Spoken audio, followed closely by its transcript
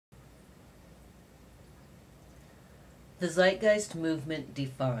The Zeitgeist Movement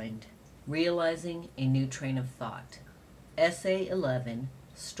Defined, Realizing a New Train of Thought. Essay 11,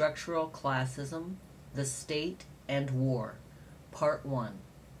 Structural Classism, the State and War, Part 1.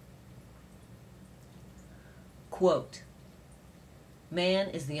 Quote, "Man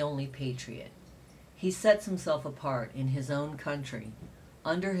is the only patriot. He sets himself apart in his own country,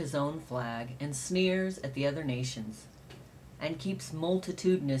 under his own flag, and sneers at the other nations, and keeps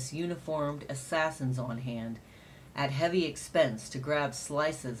multitudinous uniformed assassins on hand at heavy expense to grab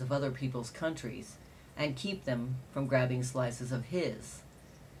slices of other people's countries and keep them from grabbing slices of his.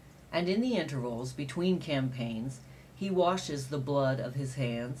 And in the intervals between campaigns, he washes the blood of his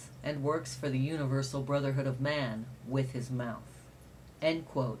hands and works for the universal brotherhood of man with his mouth." End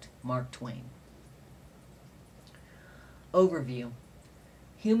quote, Mark Twain. Overview.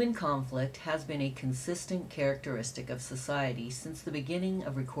 Human conflict has been a consistent characteristic of society since the beginning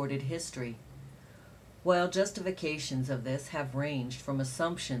of recorded history. While justifications of this have ranged from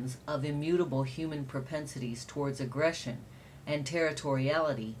assumptions of immutable human propensities towards aggression and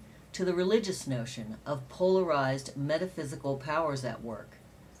territoriality to the religious notion of polarized metaphysical powers at work,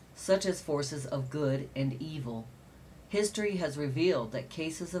 such as forces of good and evil, history has revealed that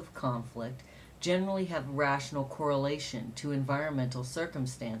cases of conflict generally have rational correlation to environmental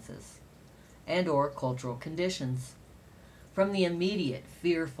circumstances and/or cultural conditions. From the immediate,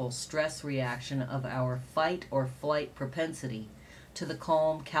 fearful stress reaction of our fight-or-flight propensity to the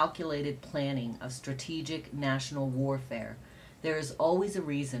calm, calculated planning of strategic national warfare, there is always a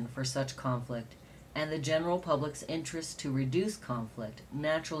reason for such conflict, and the general public's interest to reduce conflict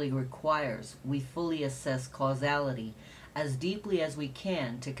naturally requires we fully assess causality as deeply as we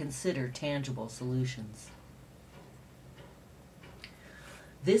can to consider tangible solutions.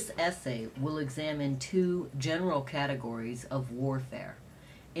 This essay will examine two general categories of warfare,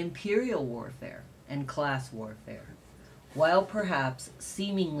 imperial warfare and class warfare. While perhaps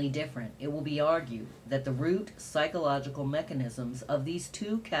seemingly different, it will be argued that the root psychological mechanisms of these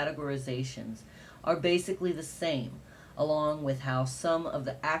two categorizations are basically the same, along with how some of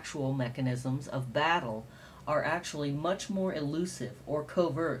the actual mechanisms of battle are actually much more elusive or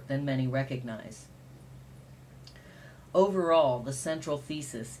covert than many recognize. Overall, the central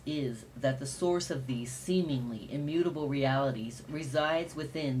thesis is that the source of these seemingly immutable realities resides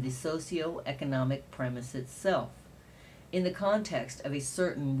within the socioeconomic premise itself, in the context of a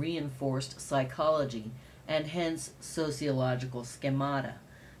certain reinforced psychology and hence sociological schemata,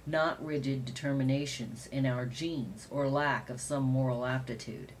 not rigid determinations in our genes or lack of some moral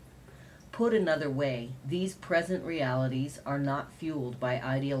aptitude. Put another way, these present realities are not fueled by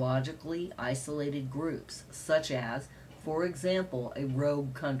ideologically isolated groups, such as, for example, a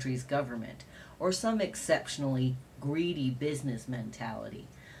rogue country's government, or some exceptionally greedy business mentality,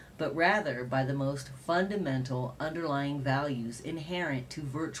 but rather by the most fundamental underlying values inherent to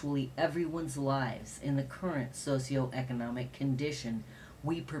virtually everyone's lives in the current socioeconomic condition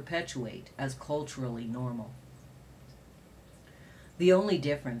we perpetuate as culturally normal. The only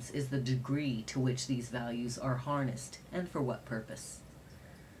difference is the degree to which these values are harnessed and for what purpose.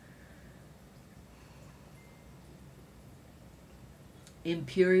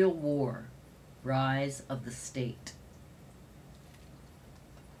 Imperial War, Rise of the State.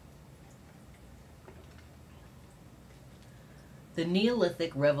 The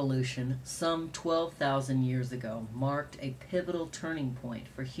Neolithic Revolution, some 12,000 years ago, marked a pivotal turning point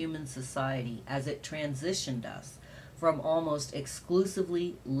for human society as it transitioned us from almost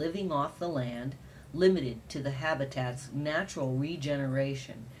exclusively living off the land, limited to the habitat's natural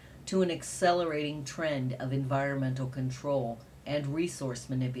regeneration, to an accelerating trend of environmental control and resource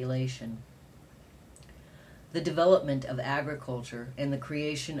manipulation. The development of agriculture and the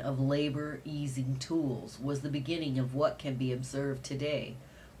creation of labor-easing tools was the beginning of what can be observed today,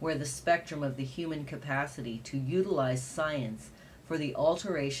 where the spectrum of the human capacity to utilize science for the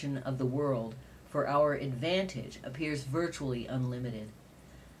alteration of the world for our advantage appears virtually unlimited.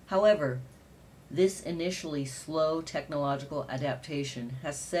 However, this initially slow technological adaptation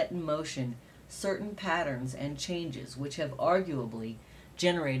has set in motion certain patterns and changes which have arguably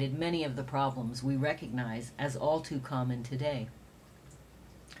generated many of the problems we recognize as all too common today.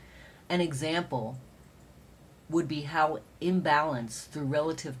 An example would be how imbalance through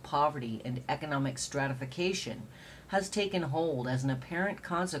relative poverty and economic stratification has taken hold as an apparent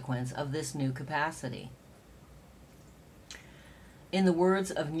consequence of this new capacity. In the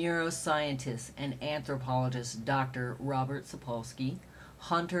words of neuroscientist and anthropologist Dr. Robert Sapolsky,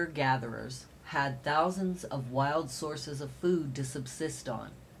 hunter-gatherers had thousands of wild sources of food to subsist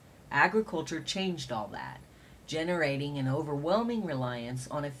on. Agriculture changed all that, generating an overwhelming reliance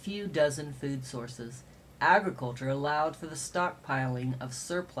on a few dozen food sources, agriculture allowed for the stockpiling of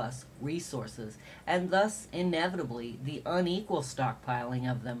surplus resources, and thus, inevitably, the unequal stockpiling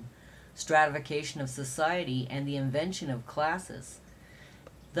of them, stratification of society, and the invention of classes.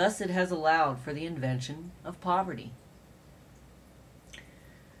 Thus it has allowed for the invention of poverty.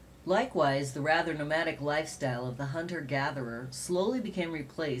 Likewise, the rather nomadic lifestyle of the hunter-gatherer slowly became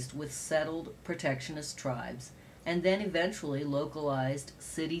replaced with settled protectionist tribes, and then eventually localized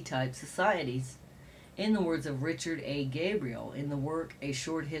city-type societies. In the words of Richard A. Gabriel in the work A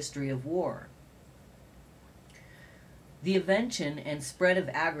Short History of War, the invention and spread of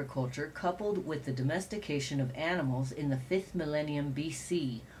agriculture, coupled with the domestication of animals in the 5th millennium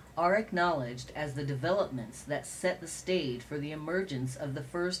BC, are acknowledged as the developments that set the stage for the emergence of the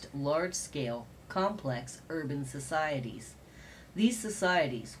first large-scale, complex urban societies. These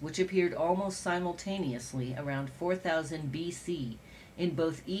societies, which appeared almost simultaneously around 4000 BC in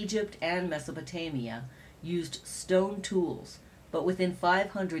both Egypt and Mesopotamia, used stone tools, but within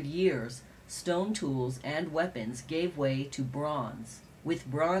 500 years, stone tools and weapons gave way to bronze. With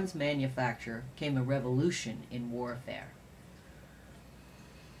bronze manufacture came a revolution in warfare.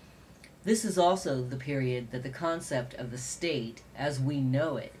 This is also the period that the concept of the state as we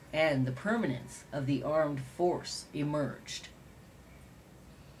know it and the permanence of the armed force emerged.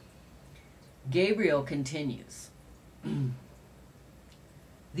 Gabriel continues,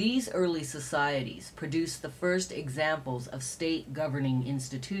 these early societies produced the first examples of state governing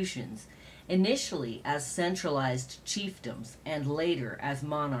institutions, initially as centralized chiefdoms and later as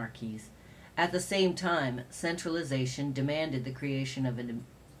monarchies. At the same time, centralization demanded the creation of an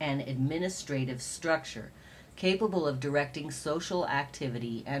administrative structure capable of directing social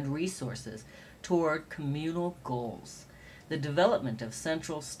activity and resources toward communal goals. The development of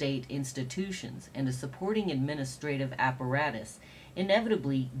central state institutions and a supporting administrative apparatus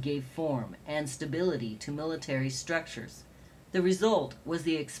inevitably gave form and stability to military structures. The result was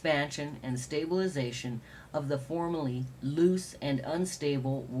the expansion and stabilization of the formerly loose and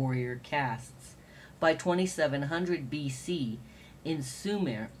unstable warrior castes. By 2700 BC, in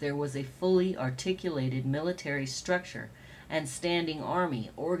Sumer, there was a fully articulated military structure and standing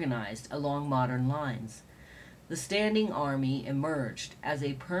army organized along modern lines. The standing army emerged as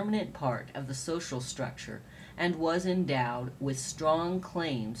a permanent part of the social structure and was endowed with strong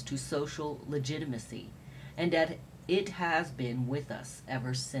claims to social legitimacy, and that it has been with us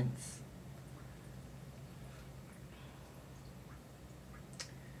ever since.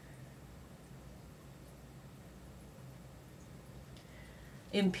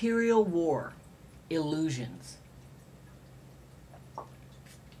 Imperial War, Illusions.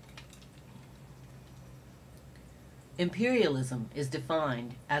 Imperialism is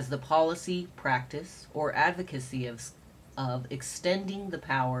defined as the policy, practice, or advocacy of extending the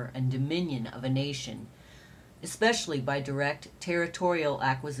power and dominion of a nation, especially by direct territorial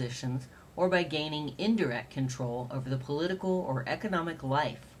acquisitions or by gaining indirect control over the political or economic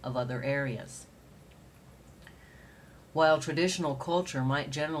life of other areas. While traditional culture might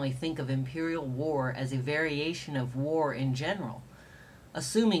generally think of imperial war as a variation of war in general,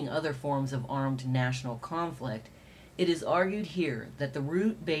 assuming other forms of armed national conflict, it is argued here that the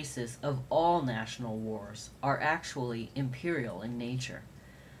root basis of all national wars are actually imperial in nature.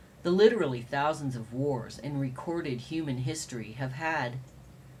 The literally thousands of wars in recorded human history have had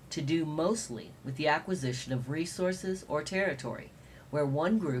to do mostly with the acquisition of resources or territory, where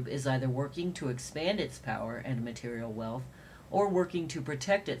one group is either working to expand its power and material wealth, or working to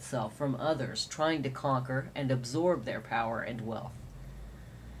protect itself from others trying to conquer and absorb their power and wealth.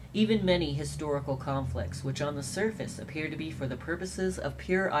 Even many historical conflicts, which on the surface appear to be for the purposes of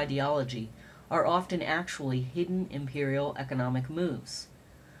pure ideology, are often actually hidden imperial economic moves.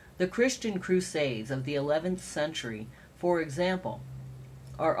 The Christian Crusades of the 11th century, for example,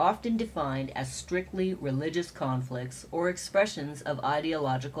 are often defined as strictly religious conflicts or expressions of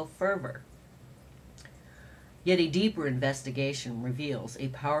ideological fervor. Yet a deeper investigation reveals a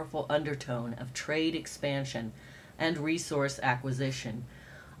powerful undertone of trade expansion and resource acquisition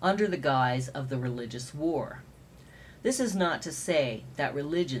under the guise of the religious war. This is not to say that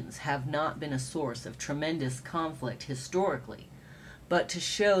religions have not been a source of tremendous conflict historically, but to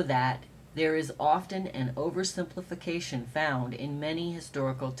show that there is often an oversimplification found in many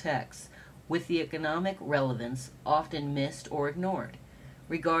historical texts, with the economic relevance often missed or ignored.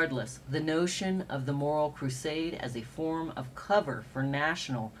 Regardless, the notion of the moral crusade as a form of cover for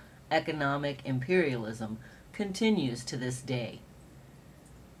national economic imperialism continues to this day.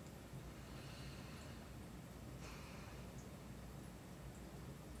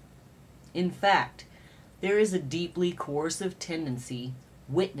 In fact, there is a deeply coercive tendency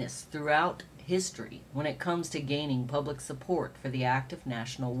witnessed throughout history when it comes to gaining public support for the act of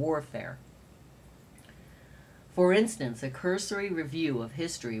national warfare. For instance, a cursory review of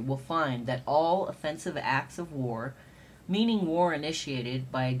history will find that all offensive acts of war, meaning war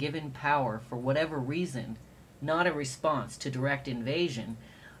initiated by a given power for whatever reason, not a response to direct invasion,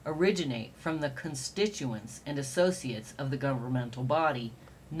 originate from the constituents and associates of the governmental body,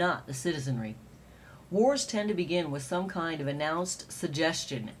 not the citizenry. Wars tend to begin with some kind of announced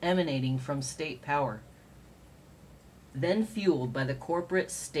suggestion emanating from state power, then fueled by the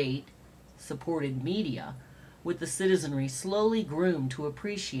corporate state-supported media, with the citizenry slowly groomed to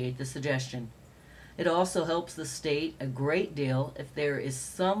appreciate the suggestion. It also helps the state a great deal if there is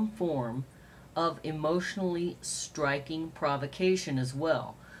some form of emotionally striking provocation as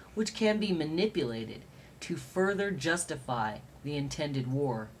well, which can be manipulated to further justify the intended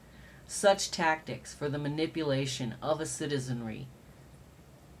war. Such tactics for the manipulation of a citizenry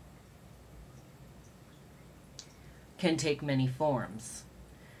can take many forms.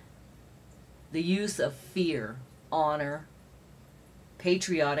 The use of fear, honor,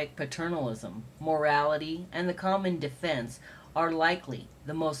 patriotic paternalism, morality, and the common defense are likely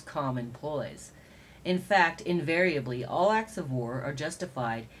the most common ploys. In fact, invariably, all acts of war are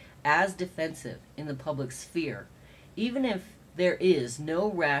justified as defensive in the public sphere, even if there is no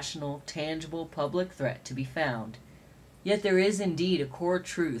rational, tangible public threat to be found. Yet there is indeed a core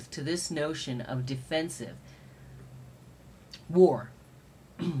truth to this notion of defensive war,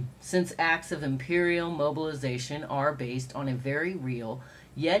 since acts of imperial mobilization are based on a very real,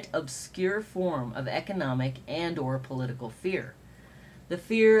 yet obscure form of economic and/or political fear, the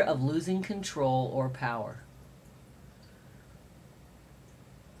fear of losing control or power.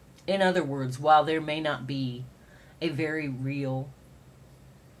 In other words, while there may not be a very real,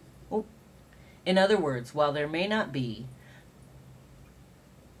 while there may not be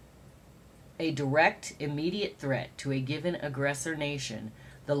a direct, immediate threat to a given aggressor nation,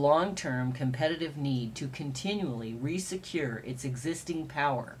 the long-term competitive need to continually resecure its existing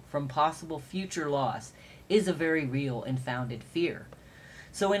power from possible future loss is a very real and founded fear.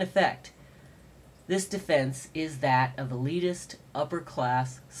 So in effect, this defense is that of elitist,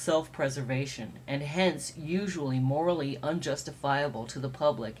 upper-class self-preservation, and hence usually morally unjustifiable to the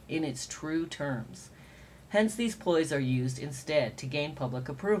public in its true terms. Hence these ploys are used instead to gain public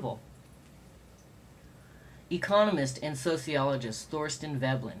approval. Economist and sociologist Thorstein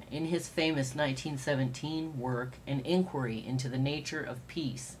Veblen, in his famous 1917 work, An Inquiry into the Nature of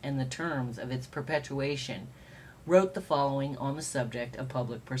Peace and the Terms of Its Perpetuation, wrote the following on the subject of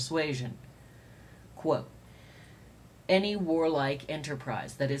public persuasion. Quote, any warlike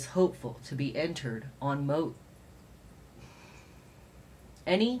enterprise that is hopeful to be entered on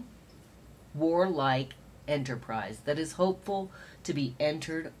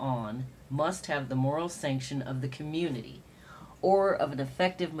must have the moral sanction of the community, or of an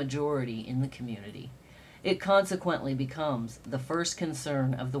effective majority in the community. It consequently becomes the first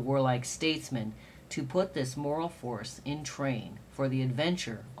concern of the warlike statesman to put this moral force in train for the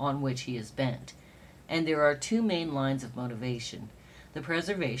adventure on which he is bent. And there are two main lines of motivation: the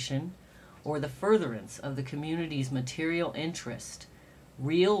preservation or the furtherance of the community's material interest,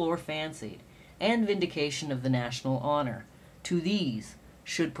 real or fancied, and vindication of the national honor. To these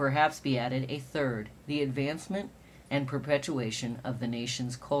should perhaps be added a third, the advancement and perpetuation of the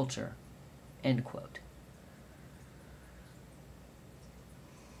nation's culture. End quote.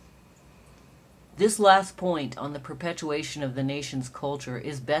 This last point on the perpetuation of the nation's culture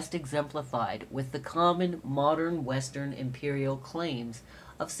is best exemplified with the common modern Western imperial claims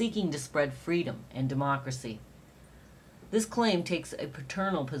of seeking to spread freedom and democracy. This claim takes a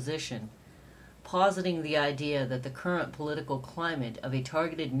paternal position, positing the idea that the current political climate of a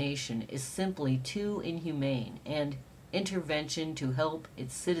targeted nation is simply too inhumane, and intervention to help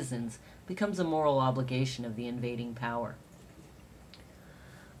its citizens becomes a moral obligation of the invading power.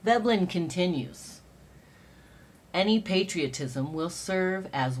 Veblen continues, any patriotism will serve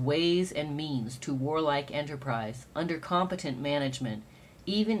as ways and means to warlike enterprise under competent management,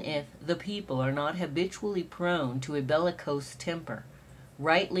 even if the people are not habitually prone to a bellicose temper.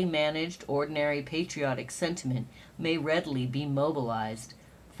 Rightly managed, ordinary patriotic sentiment may readily be mobilized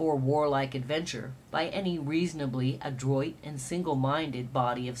for warlike adventure by any reasonably adroit and single-minded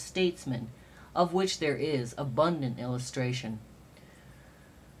body of statesmen, of which there is abundant illustration.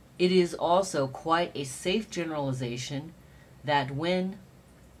 It is also quite a safe generalization that when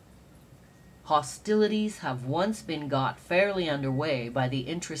hostilities have once been got fairly underway by the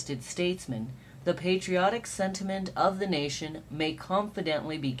interested statesmen, the patriotic sentiment of the nation may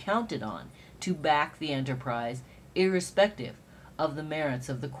confidently be counted on to back the enterprise, irrespective of the merits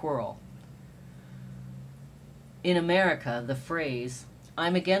of the quarrel. In America, the phrase,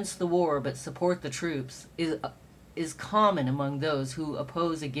 "I'm against the war but support the troops," is common among those who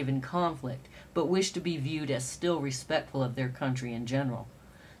oppose a given conflict but wish to be viewed as still respectful of their country in general.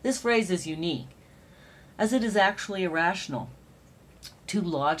 This phrase is unique, as it is actually irrational. To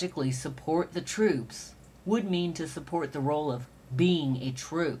logically support the troops would mean to support the role of being a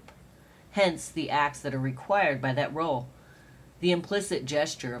troop, hence the acts that are required by that role. The implicit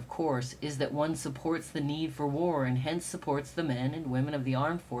gesture, of course, is that one supports the need for war and hence supports the men and women of the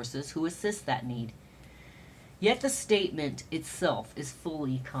armed forces who assist that need. Yet the statement itself is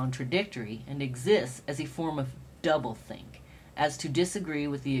fully contradictory and exists as a form of doublethink, as to disagree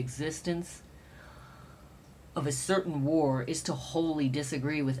with the existence of a certain war is to wholly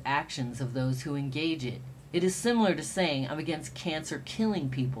disagree with actions of those who engage it. It is similar to saying, "I'm against cancer killing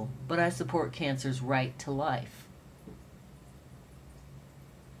people, but I support cancer's right to life."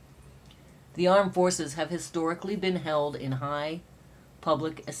 The armed forces have historically been held in high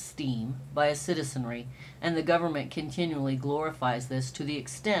public esteem by a citizenry, and the government continually glorifies this to the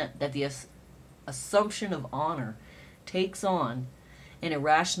extent that the assumption of honor takes on an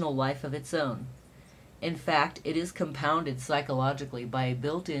irrational life of its own. In fact, it is compounded psychologically by a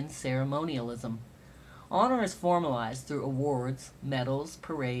built-in ceremonialism. Honor is formalized through awards, medals,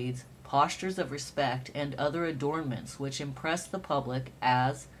 parades, postures of respect, and other adornments which impress the public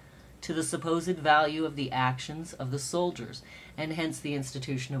as to the supposed value of the actions of the soldiers, and hence the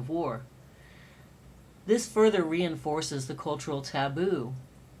institution of war. This further reinforces the cultural taboo,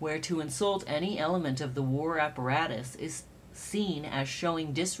 where to insult any element of the war apparatus is seen as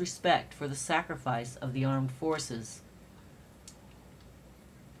showing disrespect for the sacrifice of the armed forces.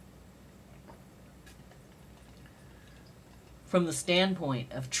 From the standpoint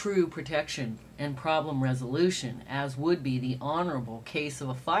of true protection and problem resolution, as would be the honorable case of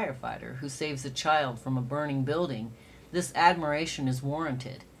a firefighter who saves a child from a burning building, this admiration is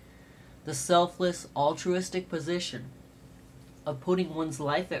warranted. The selfless, altruistic position of putting one's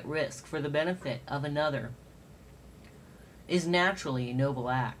life at risk for the benefit of another is naturally a noble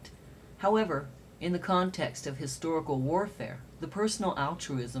act. However, in the context of historical warfare, the personal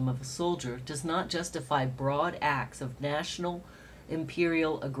altruism of a soldier does not justify broad acts of national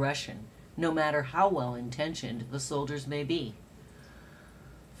imperial aggression, no matter how well-intentioned the soldiers may be.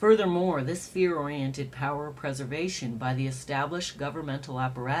 Furthermore, this fear-oriented power preservation by the established governmental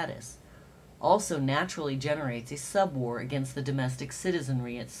apparatus also naturally generates a sub-war against the domestic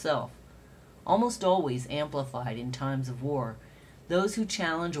citizenry itself, almost always amplified in times of war. Those who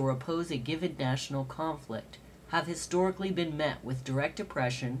challenge or oppose a given national conflict have historically been met with direct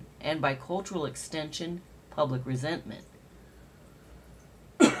oppression and, by cultural extension, public resentment.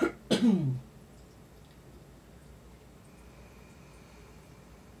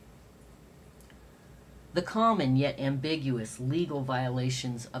 The common yet ambiguous legal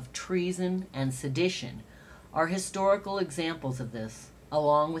violations of treason and sedition are historical examples of this,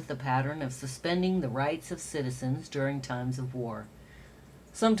 along with the pattern of suspending the rights of citizens during times of war,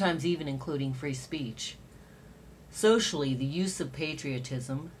 sometimes even including free speech. Socially, the use of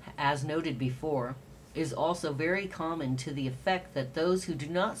patriotism, as noted before, is also very common, to the effect that those who do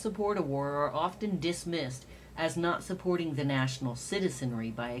not support a war are often dismissed as not supporting the national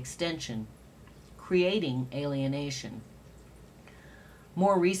citizenry by extension, creating alienation.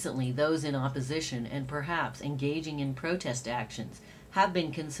 More recently, those in opposition and perhaps engaging in protest actions have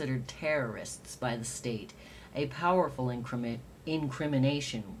been considered terrorists by the state, a powerful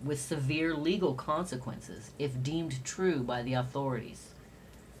incrimination with severe legal consequences if deemed true by the authorities.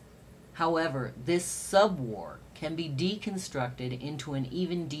 However, this sub-war can be deconstructed into an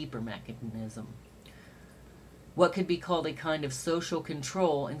even deeper mechanism, what could be called a kind of social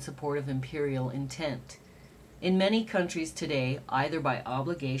control in support of imperial intent. In many countries today, either by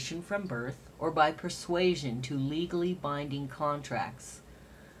obligation from birth or by persuasion to legally binding contracts,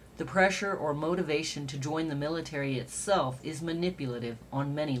 the pressure or motivation to join the military itself is manipulative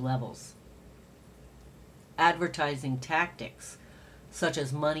on many levels. Advertising tactics, such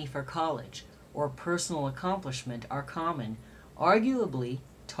as money for college or personal accomplishment, are common, arguably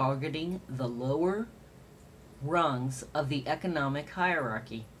targeting the lower rungs of the economic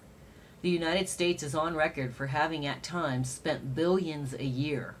hierarchy. The United States is on record for having at times spent billions a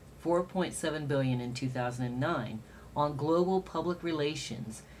year, $4.7 billion in 2009, on global public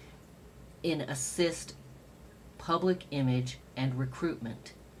relations in assist public image and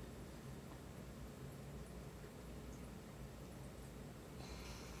recruitment.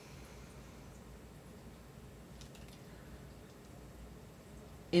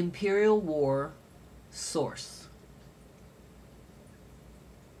 Imperial war source.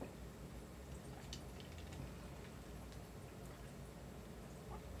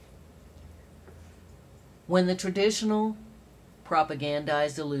 When the traditional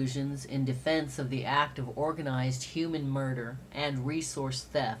propagandized illusions in defense of the act of organized human murder and resource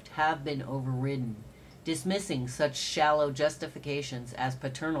theft have been overridden, dismissing such shallow justifications as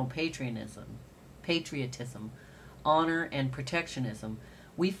paternal patriotism, honor, and protectionism,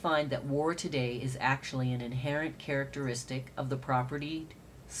 we find that war today is actually an inherent characteristic of the property,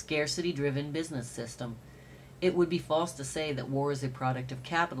 scarcity-driven business system. It would be false to say that war is a product of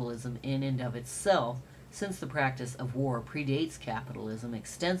capitalism in and of itself, since the practice of war predates capitalism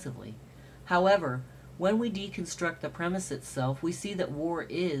extensively. However, when we deconstruct the premise itself, we see that war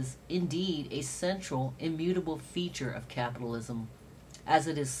is, indeed, a central, immutable feature of capitalism, as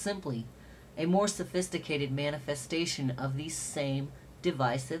it is simply a more sophisticated manifestation of these same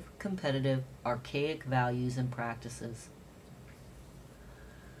divisive, competitive, archaic values and practices.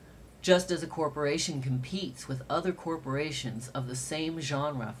 Just as a corporation competes with other corporations of the same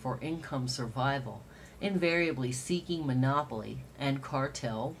genre for income survival, invariably seeking monopoly and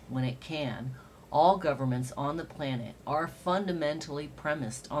cartel when it can, all governments on the planet are fundamentally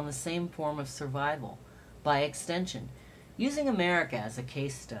premised on the same form of survival. By extension, using America as a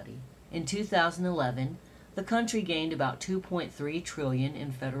case study, in 2011, the country gained about $2.3 trillion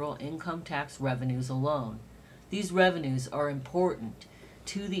in federal income tax revenues alone. These revenues are important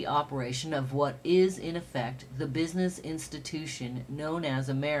to the operation of what is, in effect, the business institution known as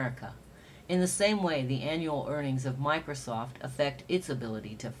America. In the same way, the annual earnings of Microsoft affect its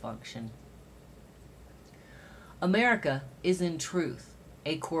ability to function. America is, in truth,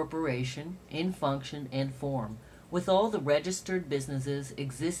 a corporation in function and form, with all the registered businesses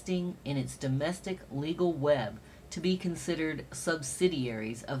existing in its domestic legal web to be considered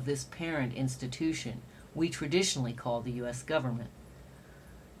subsidiaries of this parent institution we traditionally call the U.S. government.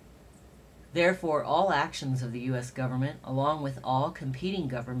 Therefore, all actions of the U.S. government, along with all competing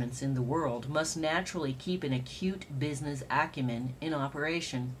governments in the world, must naturally keep an acute business acumen in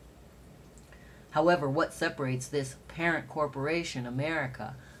operation. However, what separates this parent corporation,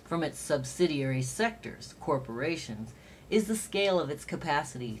 America, from its subsidiary sectors, corporations, is the scale of its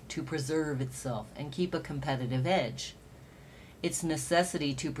capacity to preserve itself and keep a competitive edge. Its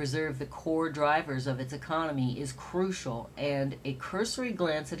necessity to preserve the core drivers of its economy is crucial, and a cursory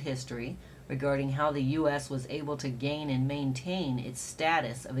glance at history regarding how the U.S. was able to gain and maintain its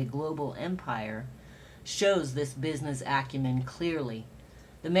status of a global empire shows this business acumen clearly.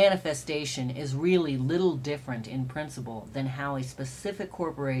 The manifestation is really little different in principle than how a specific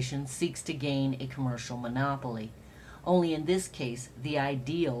corporation seeks to gain a commercial monopoly. Only in this case, the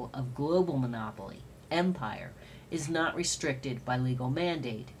ideal of global monopoly, empire, is not restricted by legal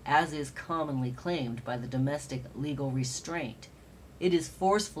mandate, as is commonly claimed by the domestic legal restraint. It is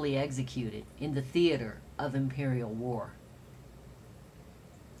forcefully executed in the theater of imperial war.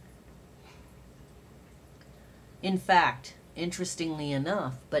 In fact, interestingly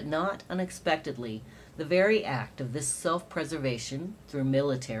enough, but not unexpectedly, the very act of this self-preservation through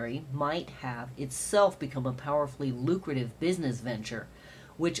military might have itself become a powerfully lucrative business venture,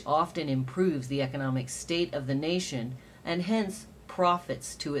 which often improves the economic state of the nation and hence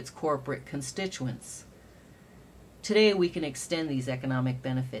profits to its corporate constituents. Today we can extend these economic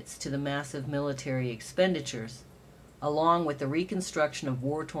benefits to the massive military expenditures, along with the reconstruction of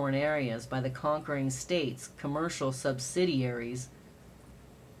war-torn areas by the conquering states' commercial subsidiaries,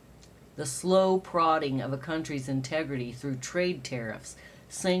 the slow prodding of a country's integrity through trade tariffs,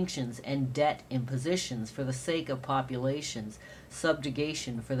 sanctions, and debt impositions for the sake of populations,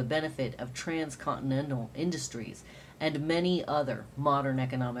 subjugation for the benefit of transcontinental industries, and many other modern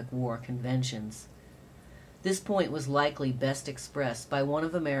economic war conventions. This point was likely best expressed by one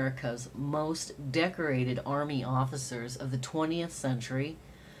of America's most decorated Army officers of the 20th century,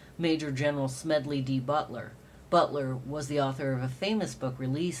 Major General Smedley D. Butler. Butler was the author of a famous book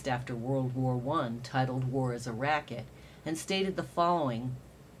released after World War I titled War is a Racket, and stated the following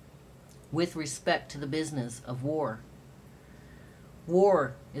with respect to the business of war.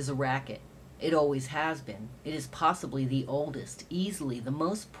 War is a racket. It always has been. It is possibly the oldest, easily the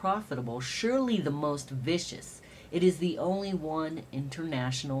most profitable, surely the most vicious. It is the only one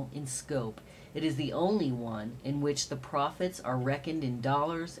international in scope. It is the only one in which the profits are reckoned in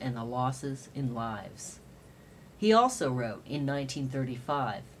dollars and the losses in lives. He also wrote in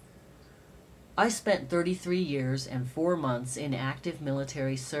 1935, I spent 33 years and 4 months in active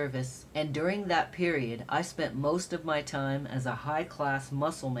military service, and during that period I spent most of my time as a high-class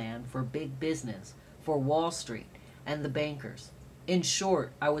muscle man for big business, for Wall Street and the bankers. In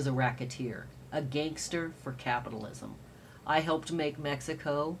short, I was a racketeer, a gangster for capitalism. I helped make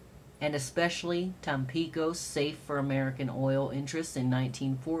Mexico, and especially Tampico, safe for American oil interests in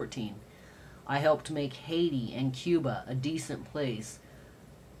 1914. I helped make Haiti and Cuba a decent place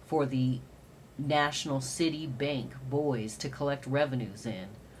for the National City Bank boys to collect revenues in.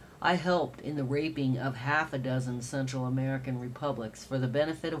 I helped in the raping of half a dozen Central American republics for the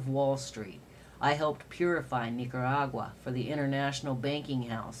benefit of Wall Street. I helped purify Nicaragua for the International Banking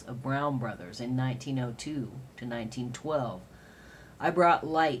House of Brown Brothers in 1902 to 1912. I brought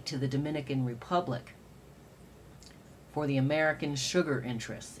light to the Dominican Republic for the American sugar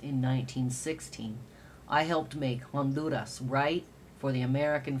interests in 1916. I helped make Honduras right for the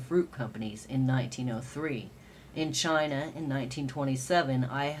American fruit companies in 1903. In China in 1927,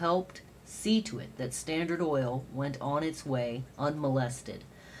 I helped see to it that Standard Oil went on its way unmolested.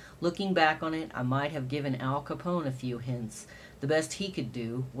 Looking back on it, I might have given Al Capone a few hints. The best he could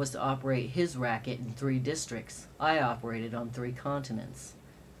do was to operate his racket in 3 districts. I operated on 3 continents.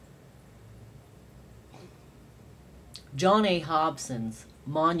 John A. Hobson's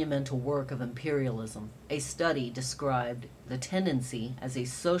monumental work of imperialism, a study, described the tendency as a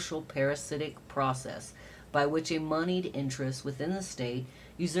social parasitic process by which a moneyed interest within the state,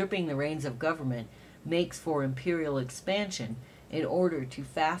 usurping the reins of government, makes for imperial expansion in order to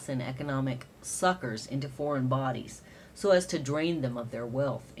fasten economic suckers into foreign bodies, so as to drain them of their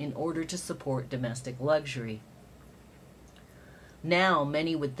wealth in order to support domestic luxury. Now,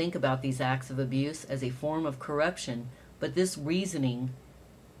 many would think about these acts of abuse as a form of corruption, but this reasoning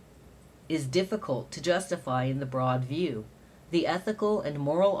is difficult to justify in the broad view. The ethical and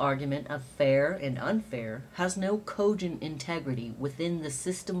moral argument of fair and unfair has no cogent integrity within the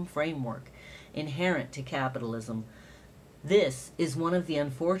system framework inherent to capitalism. This is one of the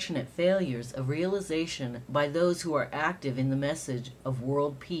unfortunate failures of realization by those who are active in the message of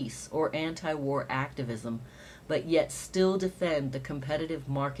world peace or anti-war activism, but yet still defend the competitive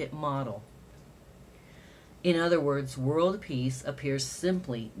market model. In other words, world peace appears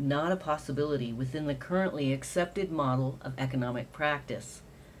simply not a possibility within the currently accepted model of economic practice.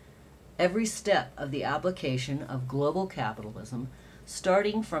 Every step of the application of global capitalism,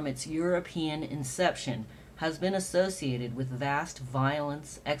 starting from its European inception, has been associated with vast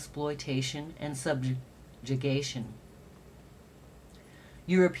violence, exploitation, and subjugation.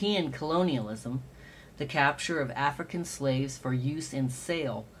 European colonialism, the capture of African slaves for use in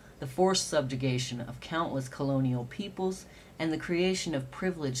sale, the forced subjugation of countless colonial peoples, and the creation of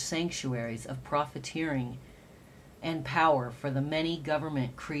privileged sanctuaries of profiteering and power for the many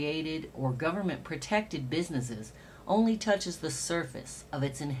government-created or government-protected businesses only touches the surface of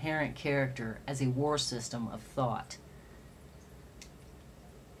its inherent character as a war system of thought.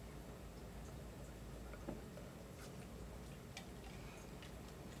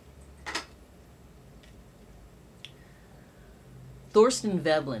 Thorstein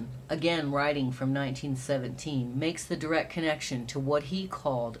Veblen, again writing from 1917, makes the direct connection to what he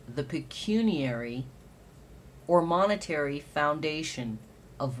called the pecuniary or monetary foundation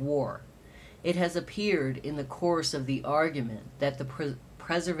of war. It has appeared in the course of the argument that the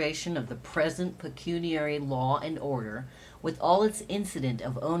preservation of the present pecuniary law and order, with all its incident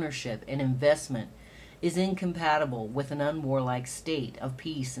of ownership and investment, is incompatible with an unwarlike state of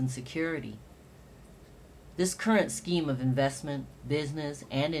peace and security. This current scheme of investment, business,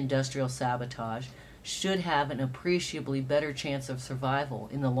 and industrial sabotage should have an appreciably better chance of survival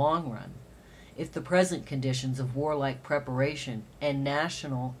in the long run if the present conditions of warlike preparation and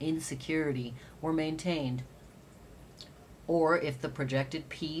national insecurity were maintained, or if the projected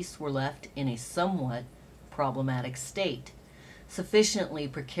peace were left in a somewhat problematic state, sufficiently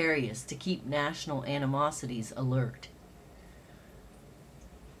precarious to keep national animosities alert.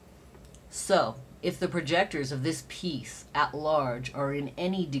 So, if the projectors of this peace at large are in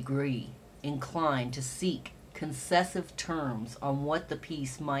any degree inclined to seek concessive terms on what the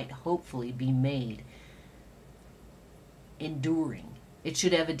peace might hopefully be made enduring, it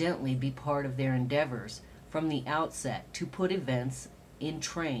should evidently be part of their endeavors from the outset to put events in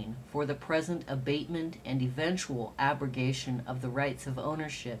train for the present abatement and eventual abrogation of the rights of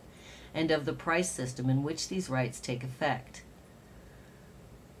ownership and of the price system in which these rights take effect.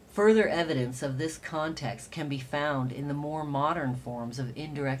 Further evidence of this context can be found in the more modern forms of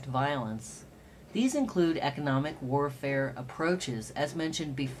indirect violence. These include economic warfare approaches, as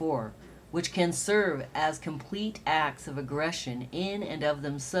mentioned before, which can serve as complete acts of aggression in and of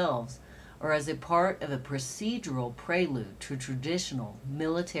themselves, or as a part of a procedural prelude to traditional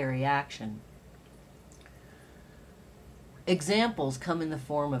military action. Examples come in the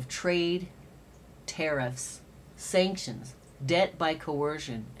form of trade, tariffs, sanctions, debt by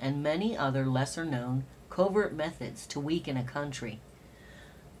coercion, and many other lesser-known covert methods to weaken a country.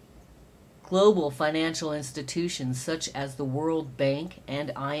 Global financial institutions such as the World Bank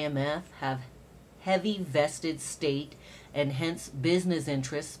and IMF have heavy vested state and hence business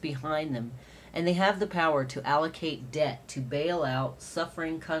interests behind them, and they have the power to allocate debt to bail out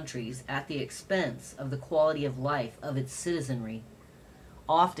suffering countries at the expense of the quality of life of its citizenry,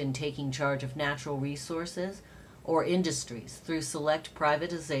 often taking charge of natural resources or industries through select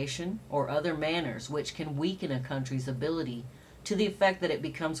privatization or other manners which can weaken a country's ability to the effect that it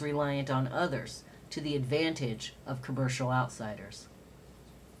becomes reliant on others to the advantage of commercial outsiders.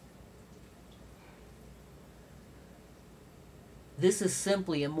 This is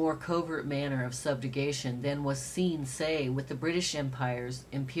simply a more covert manner of subjugation than was seen, say, with the British Empire's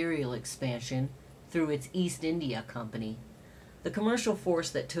imperial expansion through its East India Company, the commercial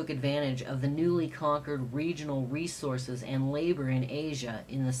force that took advantage of the newly conquered regional resources and labor in Asia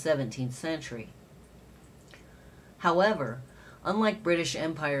in the 17th century. However, unlike British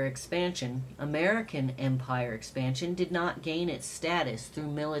Empire expansion, American Empire expansion did not gain its status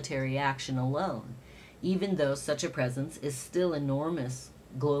through military action alone, even though such a presence is still enormous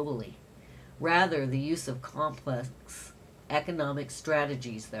globally. Rather, the use of complex economic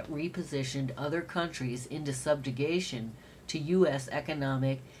strategies that repositioned other countries into subjugation to U.S.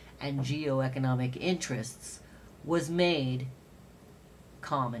 economic and geoeconomic interests was made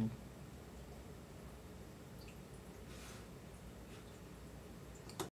common.